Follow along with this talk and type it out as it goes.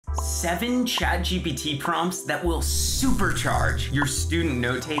7 ChatGPT prompts that will supercharge your student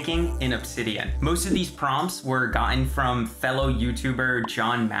note-taking in Obsidian. Most of these prompts were gotten from fellow YouTuber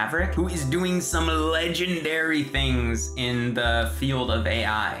John Maverick, who is doing some legendary things in the field of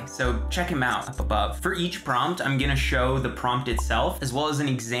AI. So check him out up above. For each prompt, I'm gonna show the prompt itself, as well as an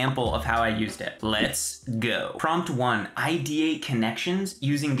example of how I used it. Let's go. Prompt 1, ideate connections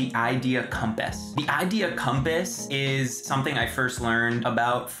using the idea compass. The idea compass is something I first learned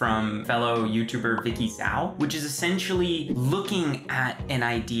about from fellow YouTuber Vicky Zhao, which is essentially looking at an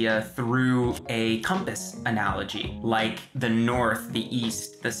idea through a compass analogy, like the north, the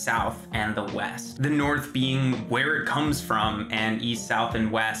east, the south, and the west. The north being where it comes from, and east, south,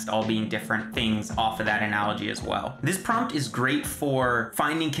 and west all being different things off of that analogy as well. This prompt is great for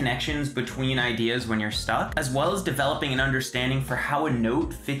finding connections between ideas when you're stuck, as well as developing an understanding for how a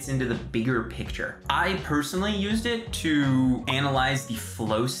note fits into the bigger picture. I personally used it to analyze the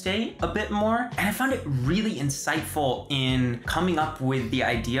flow state a bit more, and I found it really insightful in coming up with the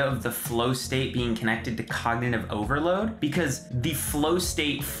idea of the flow state being connected to cognitive overload, because the flow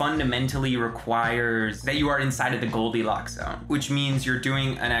state fundamentally requires that you are inside of the Goldilocks zone, which means you're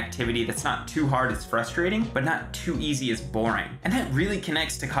doing an activity that's not too hard, it's frustrating, but not too easy, it's boring. And that really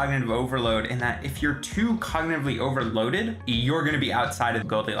connects to cognitive overload in that if you're too cognitively overloaded, you're gonna be outside of the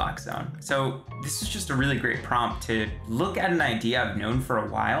Goldilocks zone. So this is just a really great prompt to look at an idea I've known for a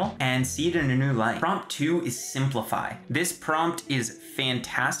while and see it in a new light. Prompt 2 is simplify. This prompt is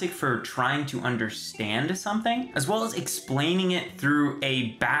fantastic for trying to understand something, as well as explaining it through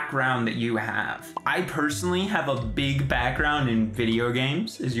a background that you have. I personally have a big background in video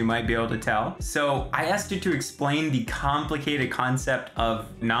games, as you might be able to tell. So I asked it to explain the complicated concept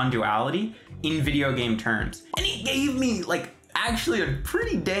of non-duality in video game terms. And it gave me actually a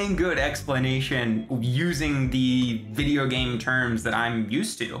pretty dang good explanation using the video game terms that I'm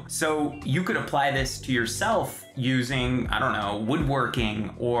used to. So you could apply this to yourself using, I don't know,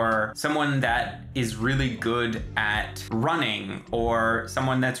 woodworking, or someone that is really good at running, or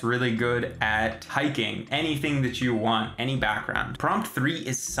someone that's really good at hiking, anything that you want, any background. Prompt 3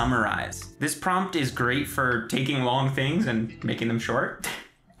 is summarize. This prompt is great for taking long things and making them short.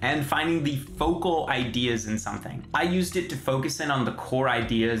 And finding the focal ideas in something. I used it to focus in on the core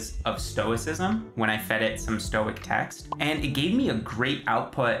ideas of Stoicism when I fed it some Stoic text, and it gave me a great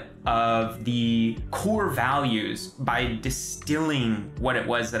output of the core values by distilling what it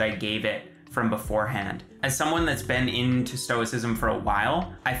was that I gave it from beforehand. As someone that's been into Stoicism for a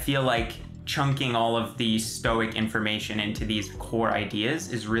while, I feel like chunking all of the Stoic information into these core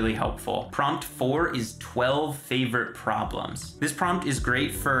ideas is really helpful. Prompt 4 is 12 favorite problems. This prompt is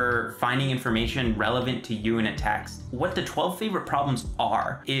great for finding information relevant to you in a text. What the 12 favorite problems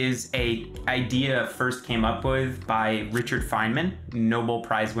are is an idea first came up with by Richard Feynman, Nobel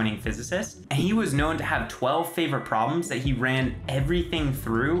Prize winning physicist, and he was known to have 12 favorite problems that he ran everything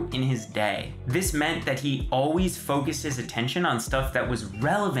through in his day. This meant that he always focused his attention on stuff that was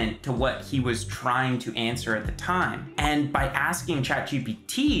relevant to what he was trying to answer at the time. And by asking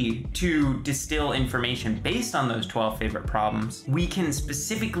ChatGPT to distill information based on those 12 favorite problems, we can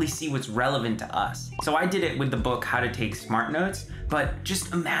specifically see what's relevant to us. So I did it with the book How to Take Smart Notes, but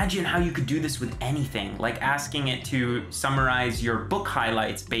just imagine how you could do this with anything, like asking it to summarize your book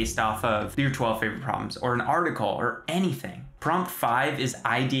highlights based off of your 12 favorite problems, or an article, or anything. Prompt 5 is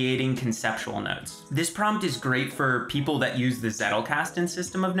ideating conceptual notes. This prompt is great for people that use the Zettelkasten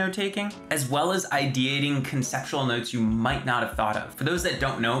system of note-taking, as well as ideating conceptual notes you might not have thought of. For those that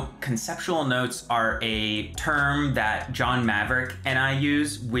don't know, conceptual notes are a term that John Maverick and I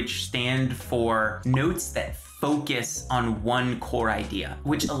use, which stand for notes that focus on one core idea,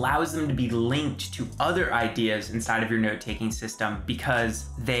 which allows them to be linked to other ideas inside of your note-taking system because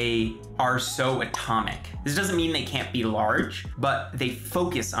they are so atomic. This doesn't mean they can't be large, but they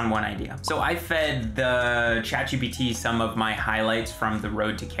focus on one idea. So I fed the ChatGPT some of my highlights from The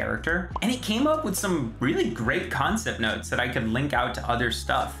Road to Character, and it came up with some really great concept notes that I could link out to other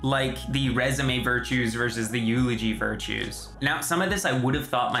stuff, like the resume virtues versus the eulogy virtues. Now, some of this I would have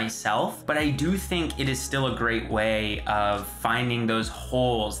thought myself, but I do think it is still a great way of finding those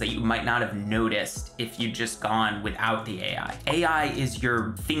holes that you might not have noticed if you'd just gone without the AI. AI is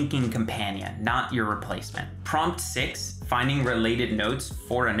your thinking companion, not your replacement. Prompt 6, finding related notes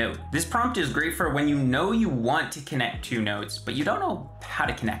for a note. This prompt is great for when you know you want to connect two notes, but you don't know how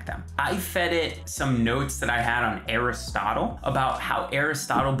to connect them. I fed it some notes that I had on Aristotle about how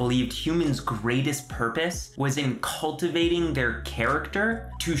Aristotle believed humans' greatest purpose was in cultivating their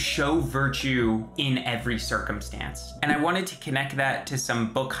character to show virtue in every circumstance. And I wanted to connect that to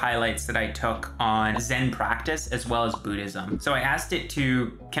some book highlights that I took on Zen practice as well as Buddhism. So I asked it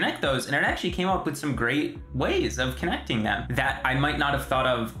to connect those, and it actually came up with some great ways of connecting them that I might not have thought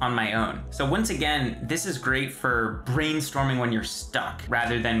of on my own. So once again, this is great for brainstorming when you're stuck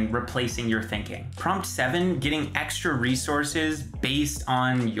rather than replacing your thinking. Prompt 7, getting extra resources based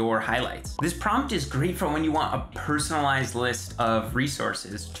on your highlights. This prompt is great for when you want a personalized list of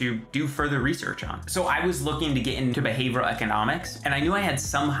resources to do further research on. So I was looking to get into behavioral economics, and I knew I had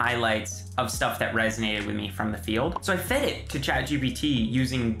some highlights of stuff that resonated with me from the field. So I fed it to ChatGPT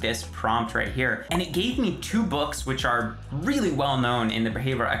using this prompt right here, and it gave me 2 books which are really well known in the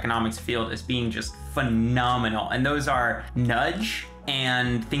behavioral economics field as being just phenomenal. And those are Nudge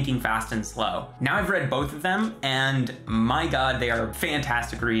and Thinking Fast and Slow. Now I've read both of them, and my God, they are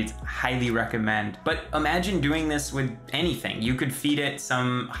fantastic reads. Highly recommend. But imagine doing this with anything. You could feed it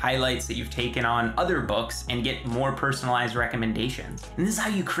some highlights that you've taken on other books and get more personalized recommendations. And this is how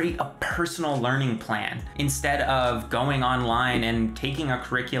you create a personal learning plan instead of going online and taking a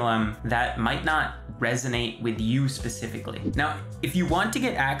curriculum that might not resonate with you specifically. Now, if you want to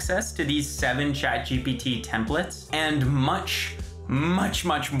get access to these 7 ChatGPT templates and much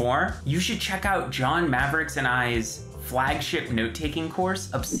more, you should check out John Maverick's and I's flagship note-taking course,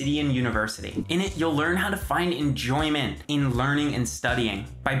 Obsidian University. In it, you'll learn how to find enjoyment in learning and studying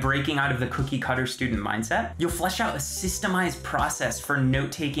by breaking out of the cookie-cutter student mindset. You'll flesh out a systemized process for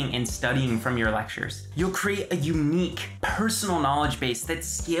note-taking and studying from your lectures. You'll create a unique, personal knowledge base that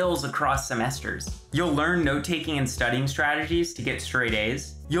scales across semesters. You'll learn note-taking and studying strategies to get straight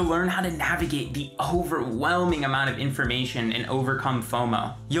A's. You'll learn how to navigate the overwhelming amount of information and overcome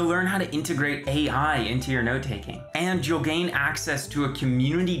FOMO. You'll learn how to integrate AI into your note-taking. And you'll gain access to a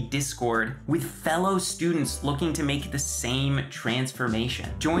community Discord with fellow students looking to make the same transformation.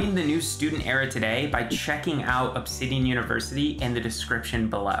 Join the new student era today by checking out Obsidian University in the description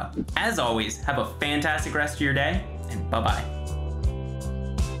below. As always, have a fantastic rest of your day, and bye-bye.